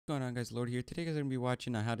going on, guys? Lord here. Today guys, I'm going to be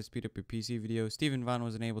watching how to speed up your PC video. Steven Vaughn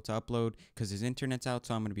wasn't able to upload because his internet's out,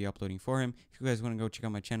 so I'm going to be uploading for him. If you guys want to go check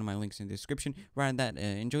out my channel, my link's in the description. Right on that,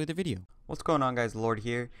 enjoy the video. What's going on, guys? Lord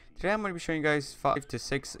here. Today I'm going to be showing you guys 5 to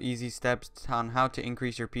 6 easy steps on how to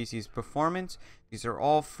increase your PC's performance. These are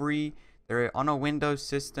all free. They're on a Windows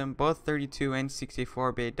system, both 32 and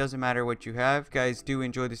 64-bit. It doesn't matter what you have. Guys, do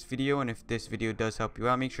enjoy this video, and if this video does help you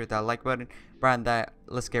out, make sure to hit that like button. Right on that,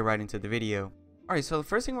 let's get right into the video. Alright, so the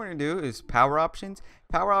first thing we're going to do is power options.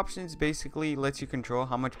 Power options basically lets you control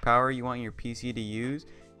how much power you want your PC to use.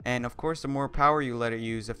 And of course, the more power you let it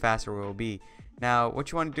use, the faster it will be. Now,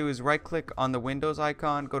 what you want to do is right click on the Windows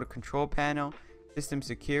icon, go to Control Panel, System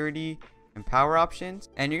Security, and Power Options.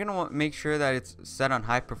 And you're going to want to make sure that it's set on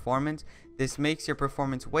high performance. This makes your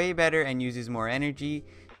performance way better and uses more energy.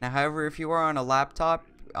 Now, however, if you are on a laptop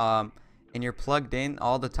and you're plugged in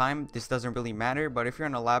all the time, this doesn't really matter. But if you're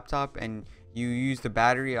on a laptop and you use the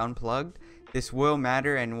battery unplugged, this will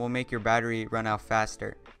matter and will make your battery run out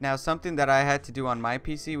faster. Now, something that I had to do on my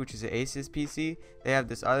PC, which is an Asus PC, they have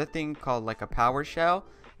this other thing called like a power shell,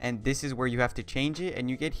 and this is where you have to change it. And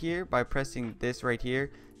you get here by pressing this right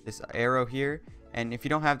here, this arrow here. And if you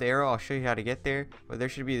don't have the arrow, I'll show you how to get there. But there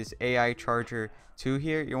should be this AI charger 2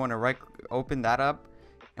 here. You want to open that up,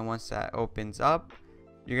 and once that opens up,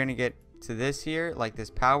 you're gonna get to this here, like this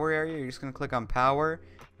power area. You're just gonna click on power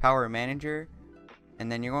manager,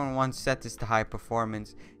 and then you're going to want to set this to high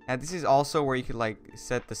performance. Now, this is also where you could like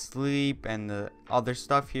set the sleep and the other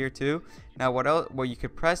stuff here too. Now, what you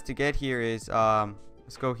could press to get here is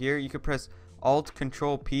let's go here. You could press Alt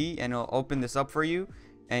Control P and it'll open this up for you,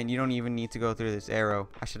 and you don't even need to go through this arrow.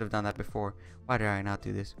 I should have done that before. Why did I not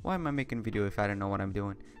do this? Why am I making a video if I don't know what I'm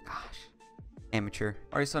doing? Gosh, amateur.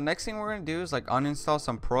 Alright, so next thing we're going to do is like uninstall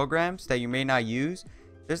some programs that you may not use.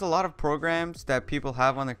 There's a lot of programs that people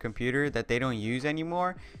have on their computer that they don't use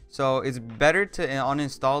anymore, so it's better to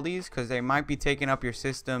uninstall these because they might be taking up your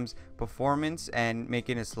system's performance and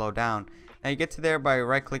making it slow down. Now, you get to there by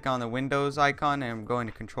right click on the Windows icon and going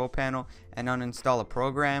to Control Panel and uninstall a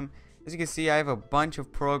program. As you can see, I have a bunch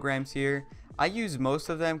of programs here. I use most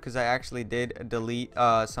of them because I actually did delete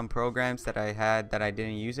some programs that I had that I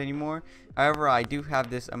didn't use anymore. However, I do have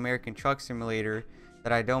this American Truck Simulator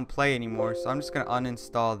that I don't play anymore, so I'm just gonna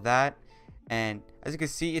uninstall that. And as you can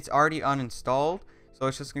see, it's already uninstalled, so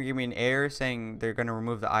it's just gonna give me an error saying they're gonna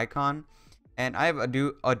remove the icon. And I have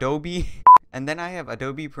Adobe and then I have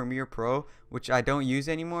Adobe Premiere Pro, which I don't use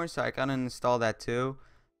anymore, so I can uninstall that too.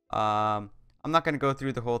 I'm not gonna go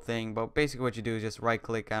through the whole thing, but basically what you do is just right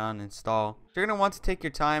click and uninstall. You're gonna want to take your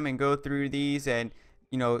time and go through these and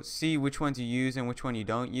see which ones you use and which one you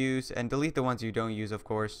don't use, and delete the ones you don't use, of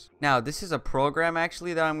course. Now, this is a program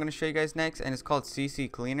actually that I'm going to show you guys next, and it's called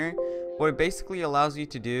CCleaner. What it basically allows you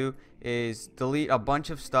to do is delete a bunch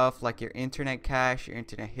of stuff like your internet cache, your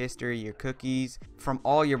internet history, your cookies from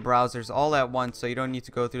all your browsers all at once, so you don't need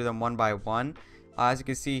to go through them one by one. As you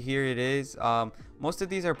can see, here it is. Most of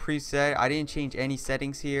these are preset. I didn't change any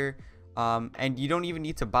settings here, and you don't even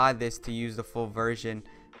need to buy this to use the full version.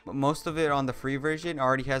 But most of it on the free version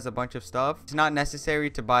already has a bunch of stuff. It's not necessary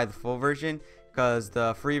to buy the full version because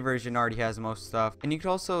the free version already has most stuff. And you can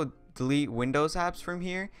also delete Windows apps from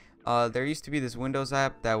here. There used to be this Windows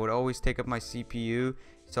app that would always take up my CPU,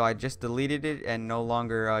 so I just deleted it and no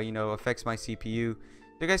longer affects my CPU. So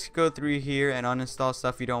you guys can go through here and uninstall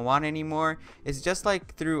stuff you don't want anymore. It's just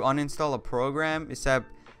like through uninstall a program, except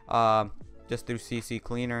just through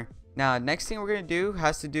CCleaner. Now, next thing we're going to do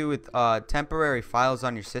has to do with temporary files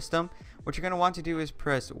on your system. What you're going to want to do is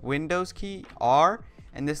press Windows key R,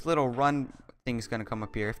 and this little run thing is going to come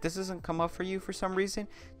up here. If this doesn't come up for you for some reason,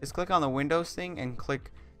 just click on the Windows thing and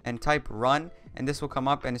click and type run, and this will come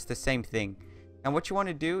up, and it's the same thing. Now, what you want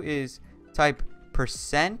to do is type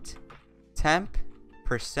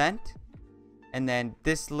 %temp%, and then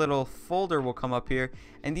this little folder will come up here,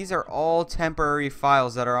 and these are all temporary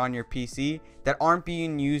files that are on your PC that aren't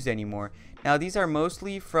being used anymore. Now, these are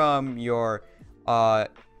mostly from your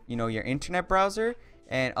your internet browser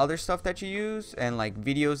and other stuff that you use, and like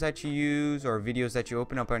videos that you use or videos that you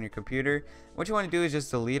open up on your computer. What you want to do is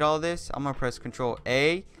just delete all this. I'm gonna press Control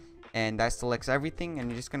A, and that selects everything, and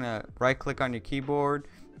you're just gonna right click on your keyboard,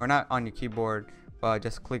 or not on your keyboard,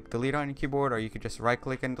 just click delete on your keyboard, or you could just right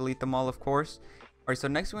click and delete them all, of course. Alright, so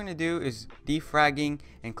next we're going to do is defragging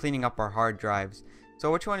and cleaning up our hard drives.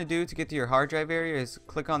 So what you want to do to get to your hard drive area is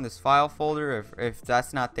click on this file folder. If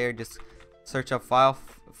that's not there, just search up file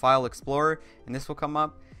explorer, and this will come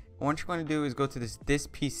up. And what you're going to do is go to this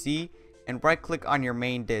disk PC and right click on your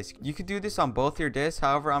main disk. You could do this on both your disks,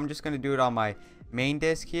 however I'm just going to do it on my main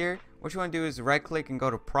disk here. What you want to do is right click and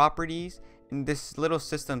go to properties, and this little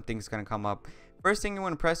system thing is going to come up. First thing you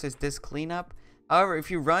want to press is disk cleanup. However,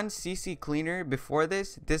 if you run CCleaner before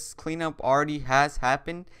this cleanup already has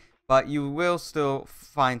happened, but you will still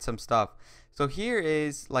find some stuff. So here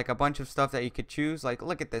is like a bunch of stuff that you could choose. Like,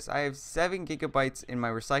 look at this. I have 7 gigabytes in my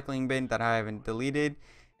recycling bin that I haven't deleted,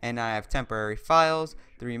 and I have temporary files,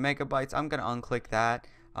 3 megabytes. I'm gonna unclick that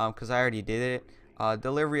because I already did it.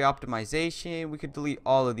 Delivery optimization, we could delete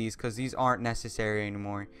all of these because these aren't necessary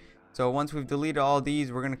anymore. So once we've deleted all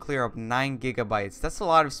these, we're gonna clear up 9 gigabytes. That's a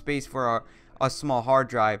lot of space for a small hard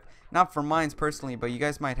drive. Not for mine personally, but you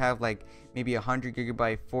guys might have like maybe 100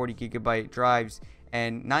 gigabyte, 40 gigabyte drives,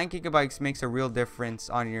 and 9 gigabytes makes a real difference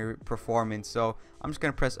on your performance. So I'm just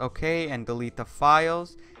gonna press OK and delete the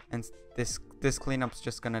files, and this cleanup's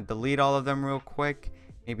just gonna delete all of them real quick.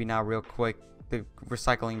 Maybe not real quick. The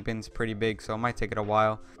recycling bin's pretty big, so it might take it a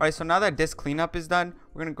while. Alright, so now that disk cleanup is done,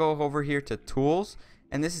 we're gonna go over here to tools,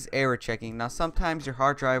 and this is error checking. Now sometimes your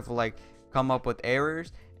hard drive will like come up with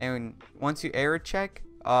errors, and once you error check,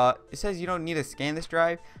 it says you don't need to scan this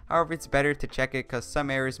drive. However, it's better to check it because some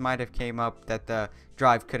errors might have came up that the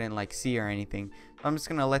drive couldn't like see or anything. So I'm just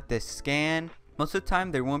gonna let this scan. Most of the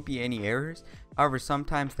time there won't be any errors. However,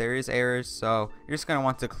 sometimes there is errors, so you're just gonna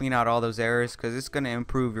want to clean out all those errors because it's gonna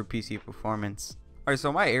improve your PC performance. Alright,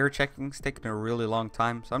 so my error checking is taking a really long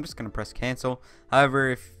time, so I'm just gonna press cancel. However,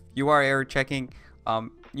 if you are error checking,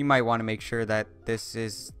 you might want to make sure that this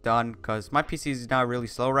is done because my PC is not really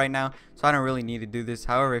slow right now, so I don't really need to do this.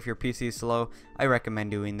 However, if your PC is slow, I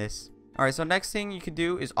recommend doing this. Alright, so next thing you could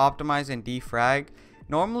do is optimize and defrag.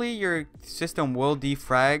 Normally your system will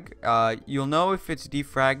defrag. You'll know if it's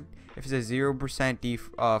defragged if it's a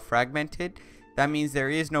 0% fragmented. That means there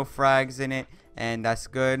is no frags in it, and that's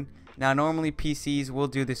good. Now normally PCs will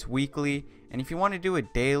do this weekly, and if you want to do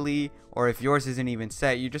it daily, or if yours isn't even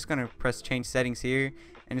set, you're just gonna press change settings here,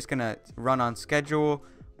 and it's gonna run on schedule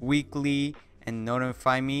weekly and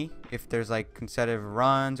notify me if there's like consecutive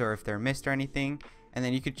runs or if they're missed or anything. And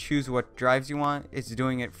then you could choose what drives you want. It's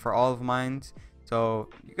doing it for all of mine, so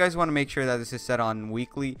you guys want to make sure that this is set on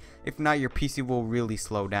weekly. If not, your PC will really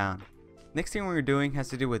slow down. Next thing we're doing has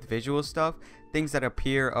to do with visual stuff, things that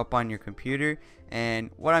appear up on your computer. And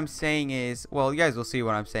what I'm saying is, well, you guys will see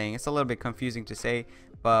what I'm saying. It's a little bit confusing to say,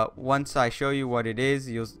 but once I show you what it is,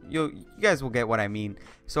 you guys will get what I mean.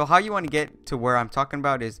 So how you want to get to where I'm talking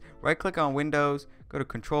about is right click on Windows, go to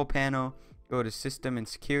Control Panel, go to System and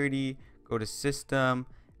Security, go to System,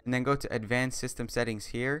 and then go to Advanced System Settings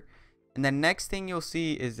here. And then next thing you'll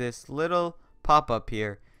see is this little pop-up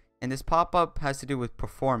here, and this pop-up has to do with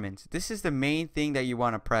performance. This is the main thing that you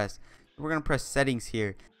want to press. We're gonna press settings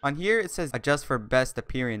here. On here it says adjust for best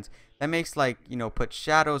appearance. That makes like, you know, put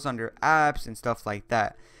shadows under apps and stuff like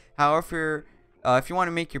that. However, if you want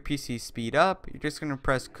to make your PC speed up, you're just gonna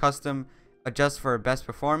press custom adjust for best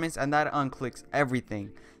performance, and that unclicks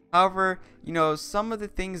everything. However, you know, some of the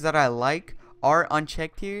things that I like are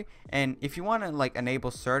unchecked here, and if you want to like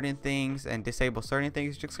enable certain things and disable certain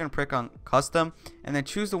things, you're just gonna click on custom and then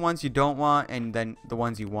choose the ones you don't want and then the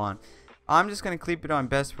ones you want. I'm just gonna keep it on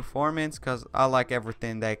best performance because I like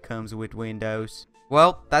everything that comes with Windows.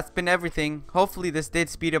 Well, that's been everything. Hopefully this did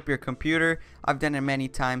speed up your computer. I've done it many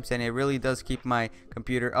times, and it really does keep my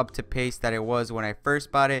computer up to pace that it was when I first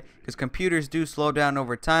bought it, because computers do slow down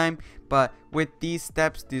over time, but with these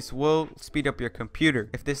steps this will speed up your computer.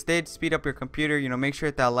 If this did speed up your computer, you know, make sure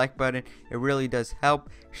to hit that like button. It really does help.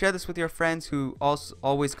 Share this with your friends who also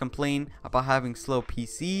always complain about having slow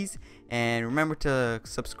PCs, and remember to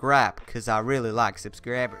subscribe because I really like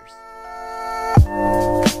subscribers.